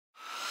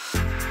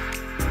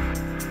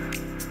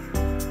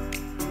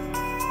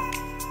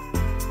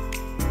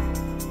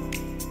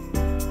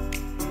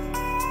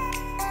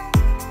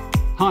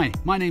Hi,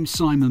 my name's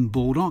Simon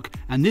Baldock,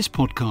 and this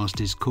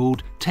podcast is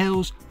called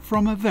Tales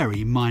from a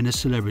Very Minor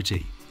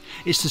Celebrity.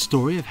 It's the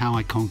story of how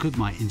I conquered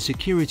my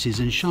insecurities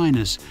and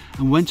shyness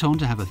and went on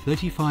to have a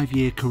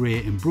 35-year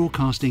career in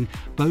broadcasting,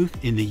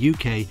 both in the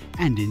UK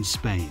and in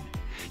Spain.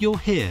 You'll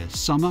hear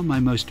some of my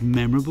most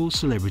memorable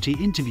celebrity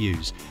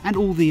interviews and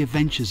all the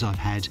adventures I've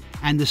had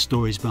and the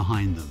stories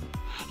behind them.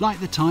 Like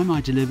the time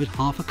I delivered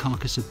half a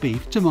carcass of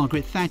beef to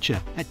Margaret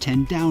Thatcher at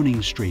 10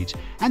 Downing Street,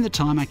 and the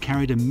time I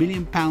carried £1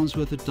 million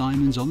worth of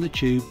diamonds on the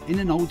tube in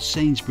an old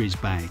Sainsbury's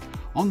bag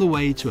on the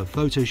way to a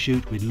photo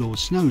shoot with Lord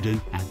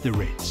Snowdon at the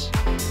Ritz.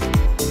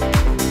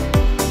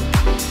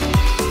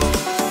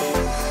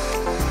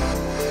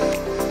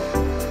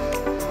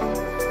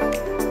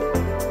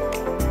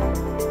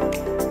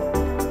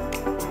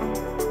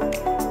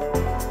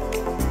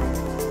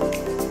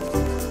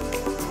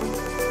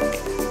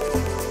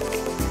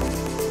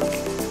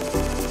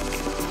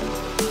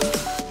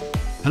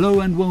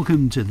 Hello and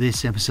welcome to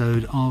this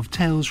episode of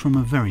Tales from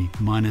a Very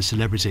Minor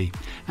Celebrity,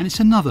 and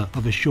it's another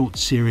of a short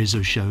series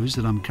of shows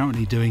that I'm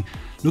currently doing,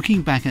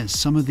 looking back at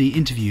some of the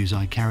interviews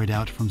I carried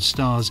out from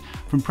stars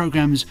from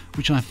programmes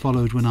which I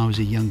followed when I was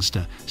a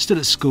youngster, still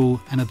at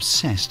school and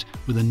obsessed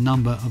with a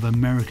number of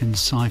American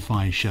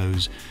sci-fi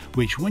shows,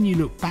 which when you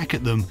look back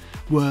at them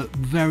were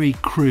very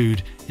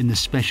crude in the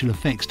special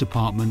effects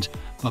department,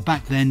 but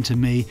back then to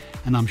me,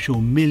 and I'm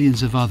sure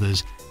millions of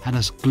others, had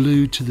us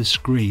glued to the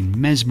screen,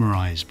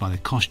 mesmerised by the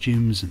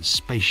costumes and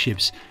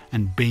spaceships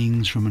and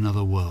beings from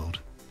another world.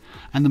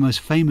 And the most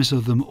famous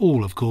of them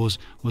all, of course,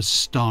 was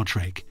Star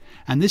Trek.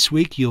 And this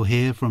week you'll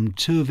hear from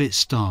two of its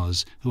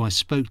stars who I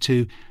spoke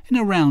to in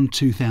around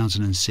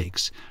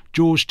 2006.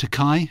 George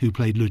Takei, who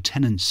played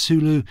Lieutenant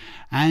Sulu,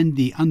 and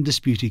the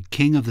undisputed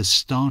king of the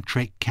Star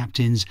Trek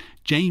captains,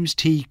 James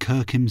T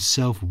Kirk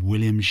himself,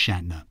 William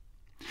Shatner.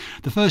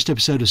 The first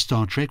episode of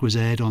Star Trek was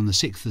aired on the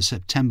 6th of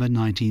September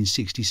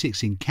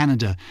 1966 in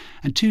Canada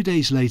and 2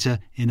 days later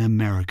in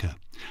America.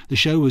 The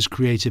show was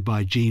created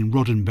by Gene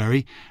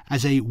Roddenberry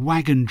as a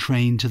wagon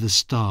train to the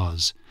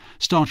stars.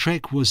 Star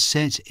Trek was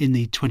set in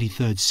the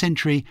 23rd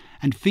century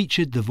and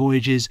featured the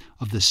voyages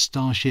of the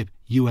starship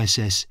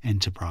USS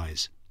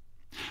Enterprise.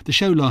 The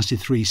show lasted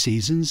 3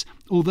 seasons,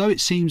 although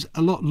it seems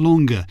a lot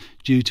longer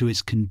due to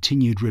its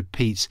continued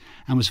repeats,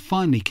 and was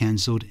finally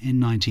cancelled in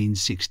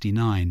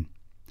 1969.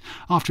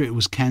 After it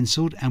was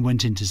cancelled and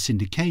went into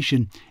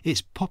syndication,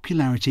 its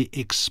popularity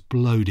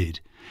exploded.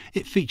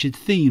 It featured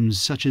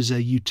themes such as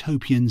a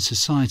utopian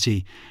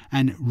society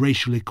and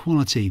racial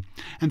equality,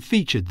 and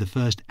featured the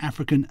first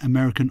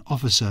African-American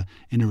officer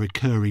in a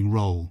recurring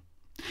role.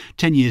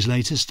 10 years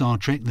later, Star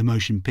Trek the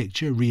Motion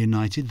Picture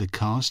reunited the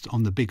cast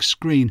on the big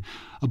screen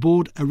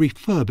aboard a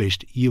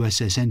refurbished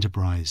USS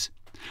Enterprise.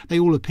 They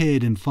all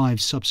appeared in 5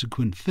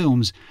 subsequent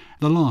films,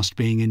 the last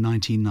being in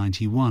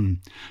 1991,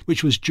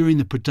 which was during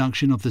the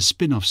production of the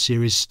spin-off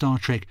series Star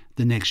Trek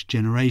The Next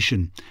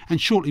Generation, and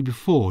shortly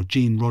before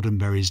Gene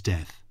Roddenberry's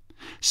death.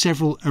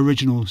 Several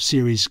original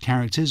series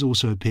characters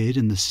also appeared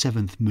in the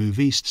 7th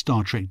movie,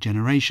 Star Trek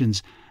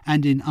Generations,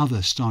 and in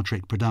other Star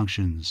Trek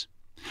productions.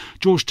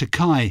 George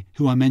Takei,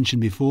 who I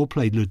mentioned before,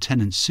 played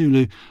Lieutenant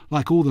Sulu.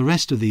 Like all the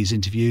rest of these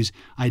interviews,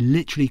 I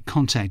literally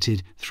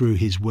contacted through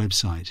his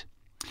website.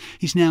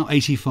 He's now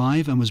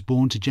 85 and was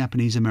born to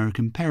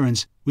Japanese-American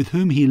parents with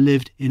whom he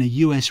lived in a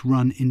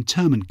US-run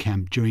internment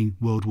camp during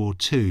World War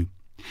II.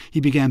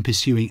 He began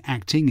pursuing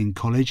acting in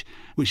college,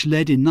 which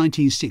led in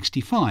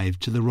 1965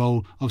 to the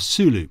role of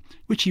Sulu,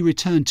 which he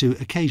returned to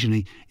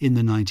occasionally in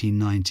the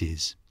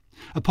 1990s.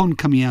 Upon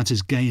coming out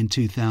as gay in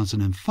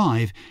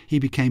 2005, he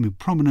became a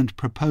prominent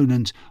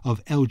proponent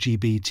of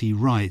LGBT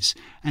rights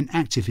and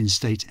active in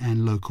state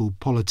and local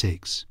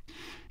politics.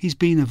 He's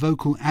been a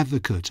vocal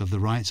advocate of the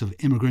rights of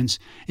immigrants,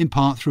 in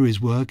part through his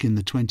work in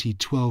the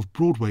 2012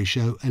 Broadway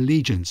show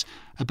Allegiance,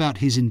 about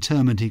his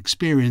internment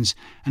experience,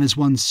 and has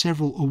won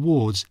several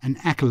awards and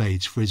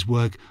accolades for his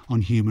work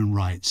on human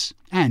rights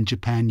and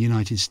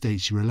Japan-United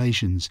States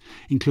relations,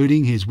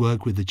 including his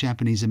work with the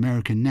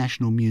Japanese-American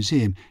National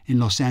Museum in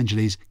Los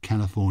Angeles,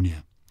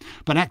 California.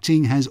 But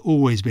acting has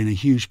always been a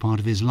huge part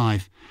of his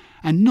life,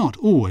 and not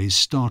always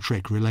Star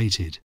Trek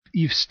related.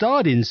 You've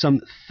starred in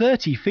some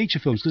 30 feature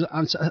films, because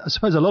I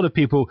suppose a lot of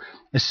people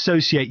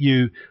associate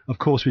you, of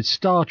course, with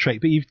Star Trek,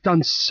 but you've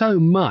done so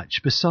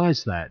much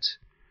besides that.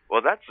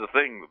 Well, that's the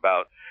thing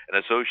about an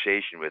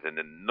association with an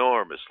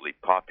enormously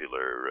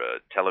popular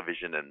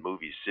television and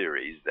movie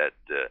series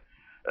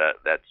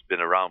that's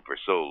been around for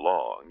so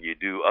long. You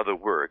do other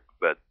work,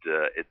 but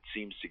it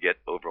seems to get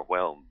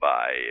overwhelmed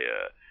by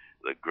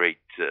the great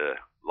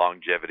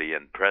longevity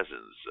and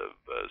presence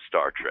of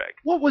Star Trek.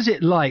 What was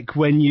it like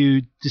when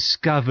you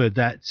discovered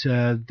that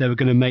they were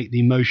going to make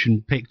the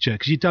motion picture?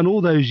 Because you'd done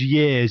all those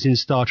years in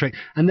Star Trek,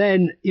 and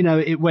then,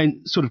 it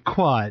went sort of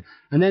quiet,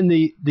 and then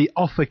the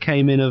offer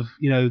came in of,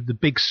 the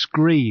big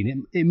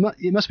screen. It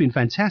must have been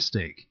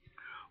fantastic.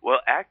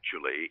 Well,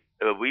 actually,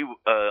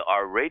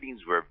 our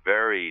ratings were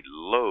very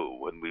low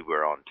when we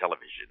were on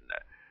television.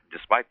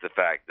 despite the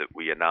fact that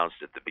we announced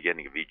at the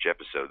beginning of each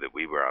episode that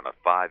we were on a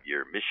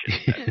 5-year mission,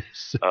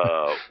 Yes.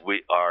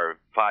 our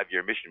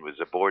 5-year mission was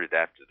aborted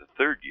after the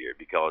 3rd year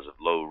because of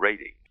low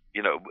rating.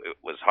 You know, it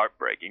was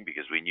heartbreaking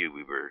because we knew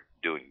we were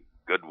doing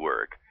good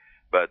work,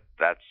 but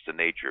that's the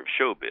nature of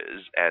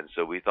showbiz, and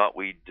so we thought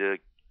we'd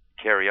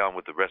carry on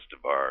with the rest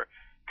of our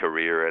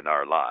career and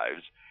our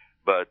lives.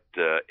 But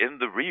in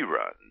the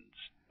reruns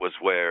was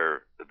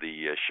where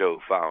the show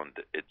found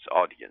its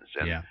audience,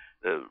 and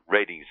the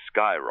ratings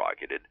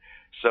skyrocketed.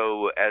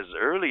 So as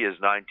early as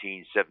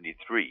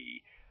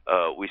 1973,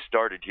 we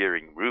started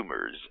hearing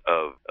rumors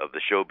of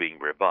the show being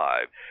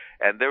revived,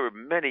 and there were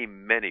many,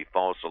 many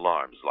false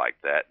alarms like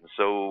that. And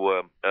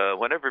so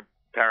whenever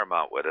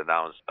Paramount would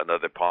announce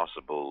another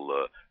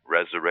possible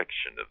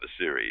resurrection of the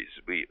series,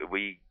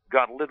 we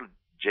got a little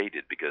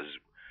jaded because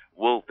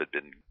Wolf had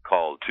been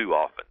called too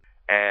often.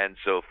 And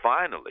so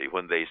finally,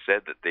 when they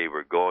said that they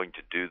were going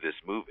to do this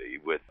movie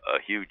with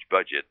a huge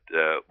budget,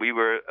 we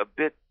were a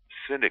bit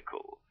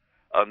cynical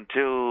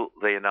until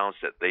they announced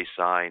that they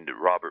signed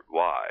Robert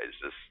Wise,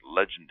 this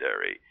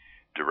legendary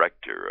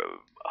director of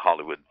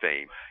Hollywood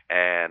fame.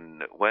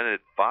 And when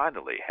it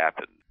finally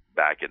happened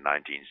back in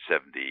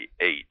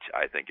 1978,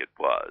 I think it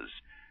was,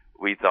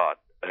 we thought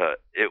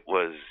it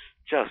was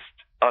just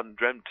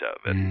undreamt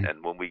of.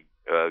 And when we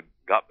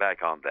got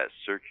back on that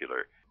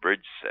circular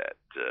bridge set,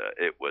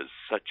 it was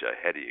such a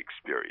heady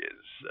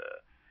experience.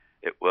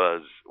 It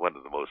was one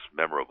of the most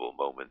memorable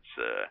moments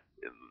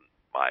in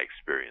my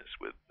experience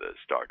with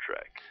Star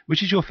Trek.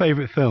 Which is your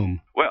favorite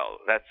film? Well,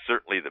 that's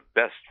certainly the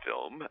best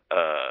film.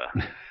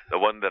 The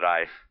one that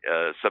I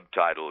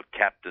subtitled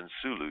Captain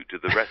Sulu to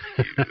the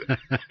Rescue,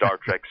 Star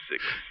Trek VI.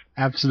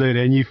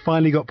 Absolutely, and you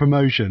finally got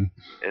promotion.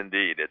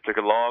 Indeed. It took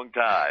a long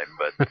time,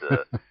 but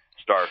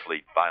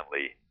Starfleet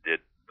finally did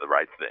the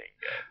right thing.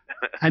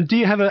 And do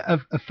you have a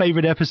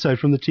favorite episode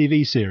from the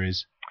TV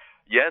series?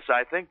 Yes,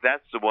 I think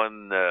that's the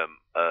one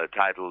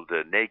titled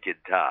Naked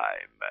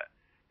Time,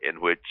 in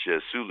which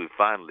Sulu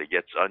finally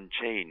gets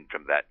unchained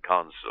from that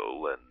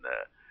console and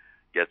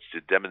gets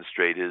to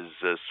demonstrate his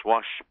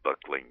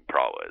swashbuckling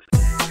prowess.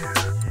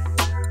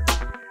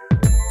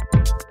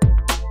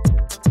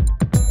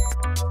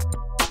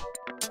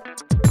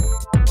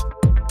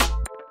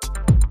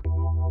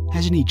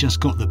 Hasn't he just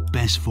got the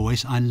best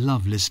voice? I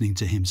love listening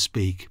to him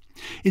speak.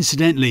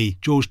 Incidentally,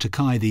 George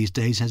Takei these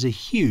days has a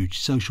huge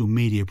social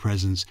media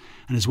presence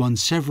and has won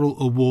several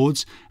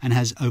awards and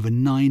has over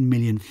 9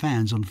 million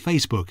fans on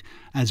Facebook,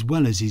 as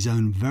well as his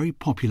own very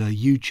popular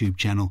YouTube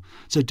channel,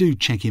 so do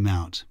check him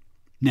out.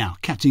 Now,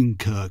 Captain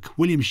Kirk,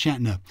 William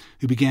Shatner,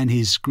 who began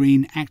his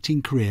screen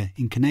acting career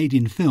in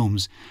Canadian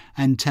films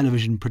and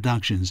television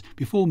productions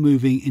before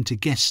moving into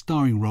guest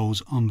starring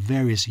roles on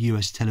various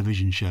US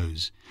television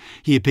shows.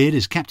 He appeared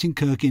as Captain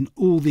Kirk in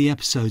all the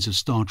episodes of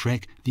Star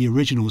Trek, the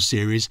original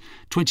series,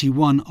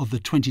 21 of the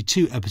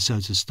 22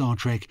 episodes of Star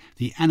Trek,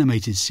 the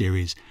animated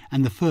series,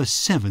 and the first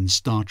 7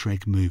 Star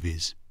Trek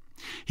movies.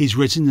 He's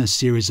written a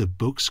series of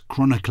books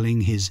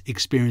chronicling his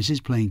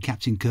experiences playing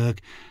Captain Kirk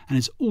and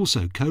has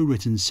also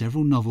co-written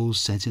several novels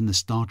set in the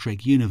Star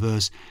Trek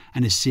universe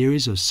and a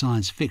series of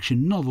science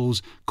fiction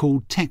novels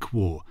called Tech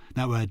War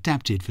that were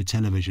adapted for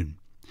television.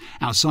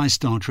 Outside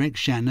Star Trek,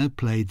 Shatner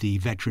played the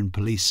veteran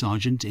police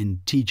sergeant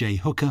in T.J.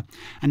 Hooker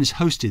and has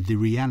hosted the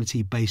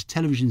reality-based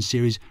television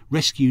series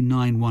Rescue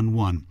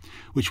 911,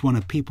 which won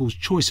a People's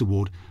Choice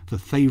Award for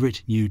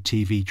Favourite New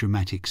TV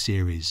Dramatic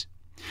Series.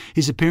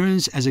 His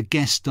appearance as a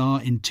guest star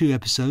in 2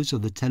 episodes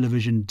of the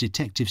television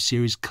detective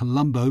series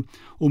Columbo,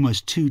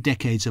 almost 2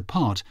 decades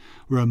apart,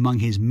 were among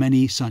his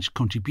many such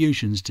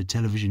contributions to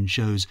television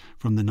shows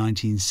from the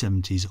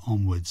 1970s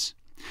onwards.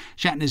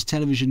 Shatner's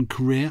television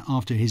career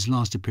after his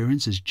last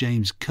appearance as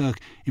James Kirk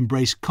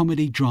embraced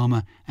comedy,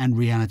 drama and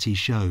reality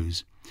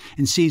shows.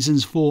 In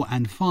seasons 4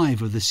 and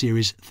 5 of the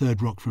series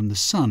Third Rock from the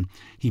Sun,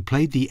 he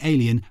played the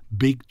alien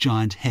Big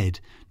Giant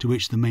Head, to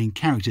which the main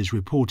characters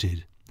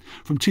reported.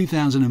 From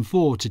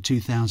 2004 to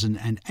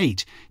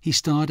 2008, he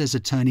starred as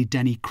attorney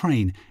Danny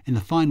Crane in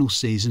the final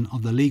season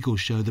of the legal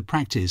show The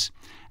Practice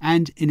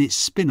and in its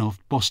spin-off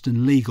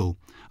Boston Legal,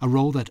 a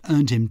role that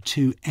earned him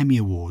 2 Emmy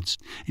Awards.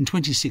 In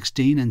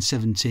 2016 and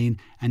 17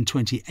 and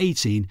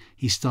 2018,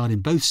 he starred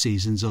in both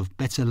seasons of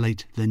Better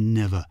Late Than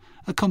Never,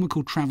 a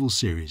comical travel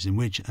series in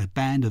which a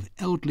band of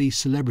elderly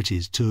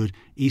celebrities toured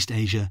East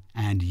Asia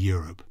and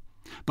Europe.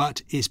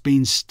 But it's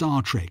been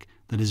Star Trek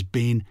that has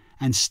been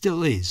and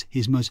still is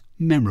his most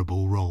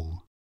memorable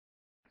role.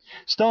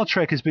 Star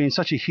Trek has been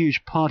such a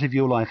huge part of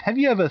your life. Have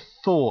you ever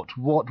thought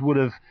what would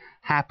have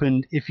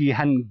happened if you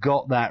hadn't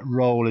got that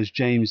role as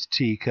James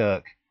T.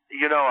 Kirk?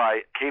 You know,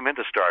 I came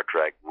into Star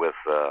Trek with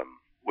a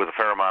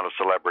fair amount of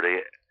celebrity,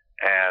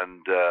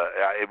 and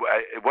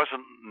it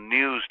wasn't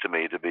news to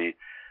me to be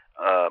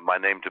my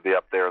name to be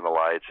up there in the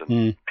lights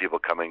and people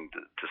coming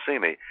to see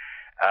me.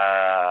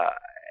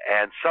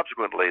 And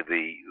subsequently,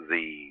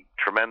 the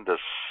tremendous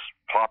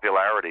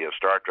popularity of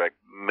Star Trek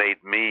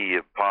made me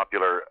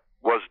popular.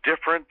 Was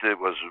different. It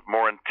was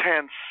more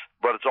intense,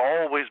 but it's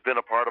always been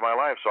a part of my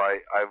life. So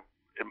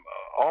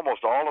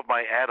almost all of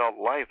my adult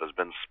life has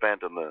been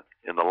spent in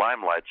the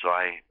limelight, so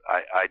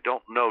I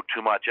don't know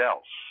too much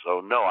else.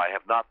 So no, I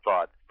have not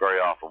thought very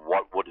often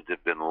what would it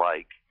have been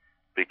like,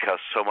 because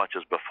so much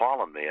has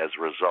befallen me as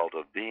a result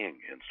of being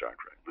in Star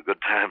Trek. The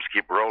good times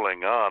keep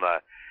rolling on.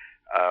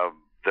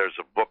 There's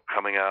a book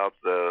coming out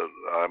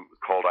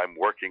called I'm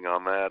Working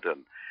on That,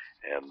 and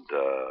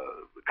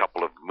a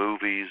couple of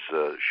movies,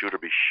 Shoot or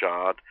Be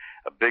Shot,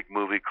 a big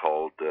movie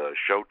called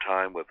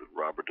Showtime with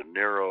Robert De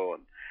Niro,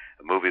 and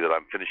a movie that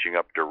I'm finishing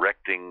up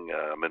directing,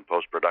 I'm in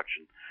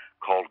post-production,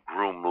 called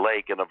Groom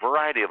Lake, and a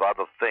variety of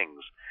other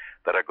things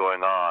that are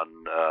going on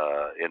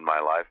in my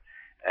life.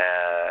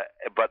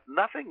 But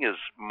nothing is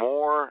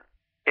more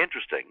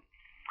interesting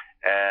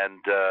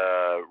and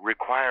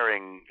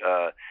requiring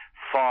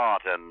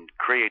thought and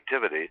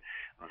creativity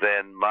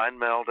than Mind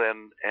Meld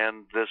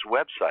and this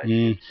website.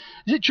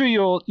 Is it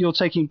true you're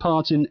taking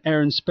part in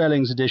Aaron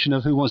Spelling's edition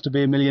of Who Wants to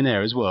Be a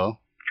Millionaire as well?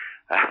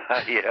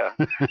 Yeah,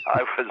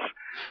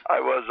 I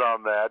was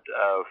on that,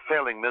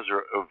 failing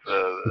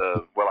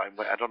miserably. Well,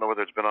 I don't know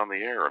whether it's been on the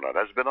air or not.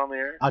 Has it been on the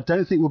air? I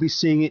don't think we'll be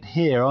seeing it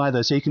here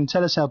either, so you can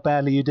tell us how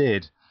badly you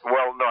did.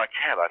 Well, no, I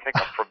can't. I think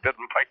I'm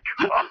forbidden by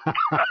God.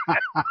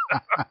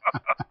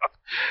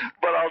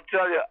 But I'll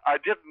tell you, I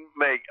didn't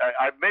make.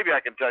 Maybe I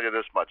can tell you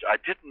this much: I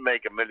didn't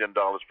make $1 million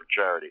for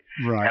charity,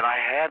 right? And I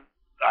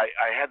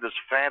had this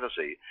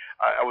fantasy.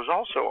 I was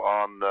also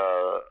on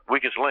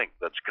Weakest Link,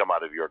 that's come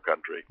out of your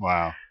country.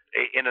 Wow.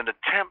 In an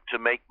attempt to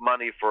make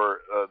money for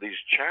these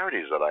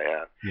charities that I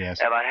have. Yes.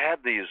 And I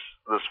had this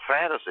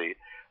fantasy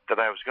that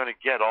I was going to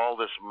get all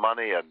this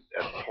money and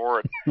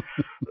pour it,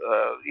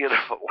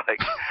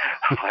 like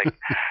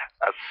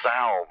a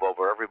salve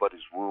over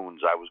everybody's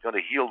wounds. I was going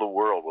to heal the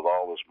world with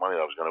all this money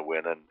I was going to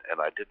win,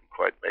 and I didn't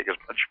quite make as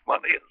much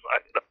money as I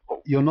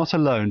know. You're not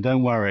alone,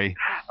 don't worry.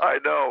 I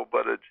know,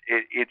 but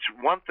it's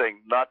one thing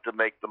not to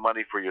make the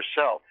money for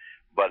yourself,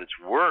 but it's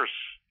worse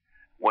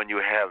when you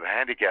have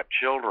handicapped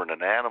children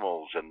and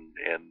animals and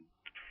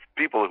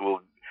people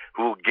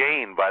who will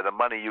gain by the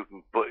money you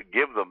can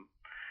give them,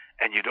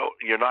 and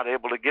you're not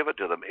able to give it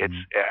to them. It's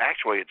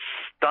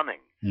stunning.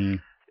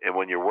 And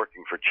when you're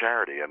working for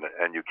charity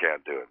and you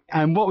can't do it.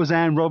 And what was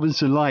Anne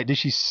Robinson like? Did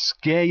she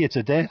scare you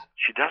to death?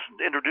 She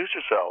doesn't introduce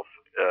herself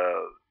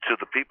to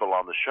the people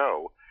on the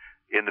show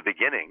in the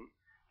beginning,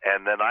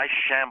 and then I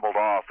shambled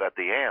off at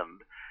the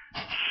end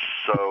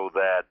so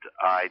that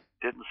I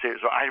didn't see her.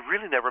 So I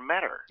really never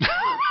met her.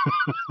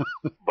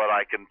 But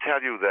I can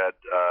tell you that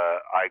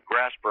I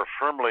grasp her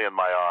firmly in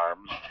my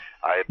arms.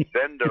 I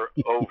bend her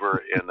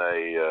over in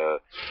a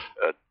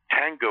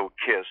tango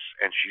kiss,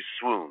 and she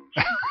swoons.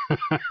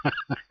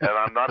 And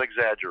I'm not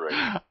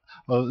exaggerating.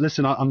 Well,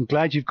 listen, I'm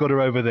glad you've got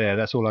her over there.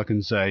 That's all I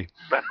can say.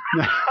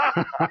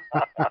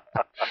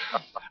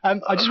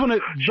 I just want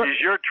to... She's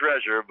your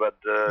treasure, but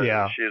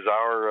yeah. She's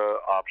our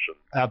option.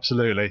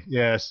 Absolutely,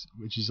 yes,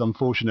 which is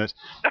unfortunate.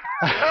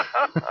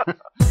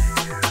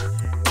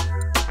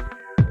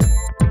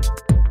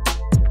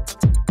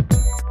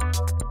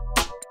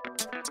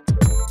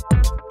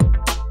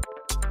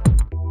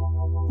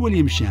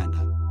 William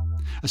Shatner.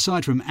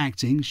 Aside from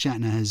acting,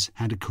 Shatner has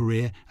had a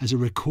career as a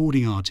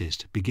recording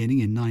artist, beginning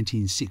in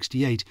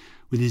 1968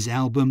 with his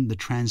album The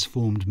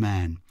Transformed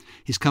Man.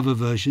 His cover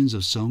versions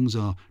of songs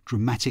are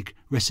dramatic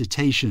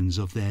recitations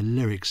of their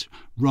lyrics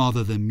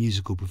rather than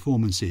musical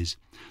performances.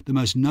 The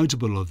most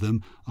notable of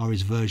them are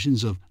his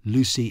versions of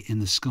Lucy in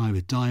the Sky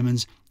with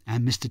Diamonds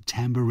and Mr.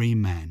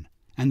 Tambourine Man,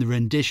 and the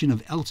rendition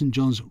of Elton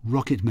John's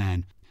Rocket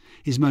Man.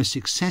 His most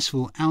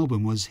successful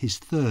album was his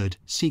third,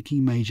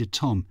 Seeking Major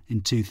Tom,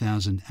 in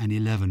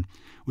 2011,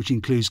 which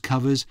includes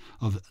covers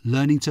of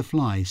Learning to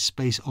Fly,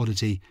 Space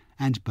Oddity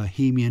and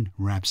Bohemian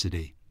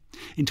Rhapsody.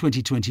 In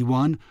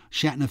 2021,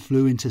 Shatner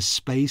flew into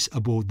space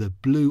aboard the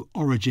Blue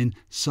Origin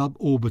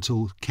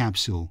suborbital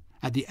capsule.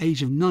 At the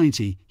age of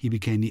 90, he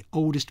became the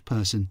oldest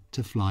person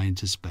to fly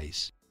into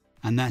space.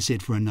 And that's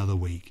it for another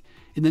week.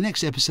 In the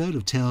next episode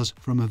of Tales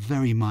from a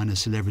Very Minor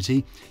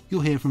Celebrity,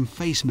 you'll hear from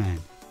Faceman,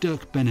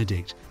 Dirk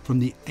Benedict from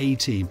the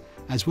A-Team,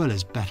 as well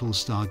as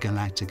Battlestar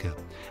Galactica,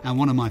 and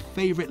one of my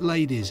favourite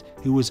ladies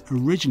who was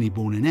originally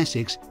born in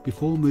Essex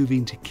before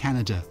moving to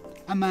Canada,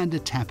 Amanda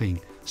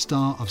Tapping,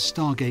 star of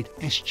Stargate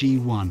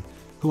SG-1,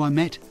 who I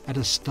met at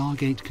a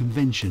Stargate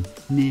convention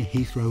near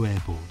Heathrow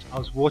Airport. I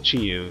was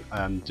watching you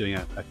doing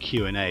a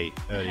Q&A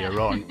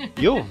earlier on.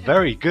 You're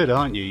very good,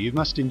 aren't you? You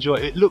must enjoy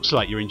it. It looks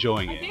like you're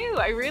enjoying it. I do.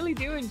 I really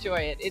do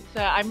enjoy it. It's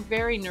I'm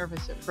very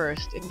nervous at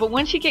first. But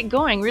once you get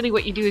going, really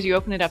what you do is you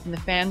open it up and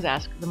the fans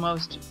ask the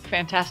most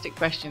fantastic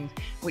questions,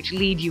 which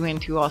lead you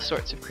into all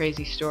sorts of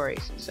crazy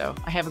stories. So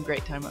I have a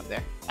great time up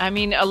there. I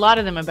mean, a lot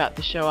of them about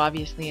the show,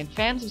 obviously, and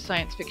fans of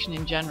science fiction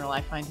in general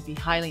I find to be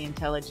highly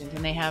intelligent,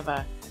 and they have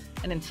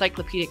an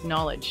encyclopedic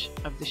knowledge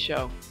of the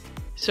show.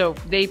 So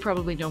they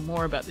probably know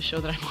more about the show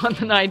that I'm on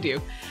than I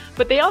do.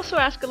 But they also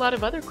ask a lot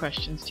of other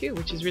questions too,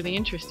 which is really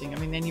interesting. I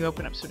mean, then you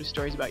open up sort of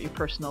stories about your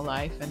personal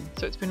life, and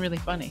so it's been really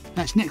funny.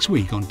 That's next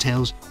week on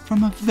Tales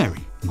from a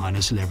Very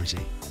Minor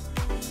Celebrity.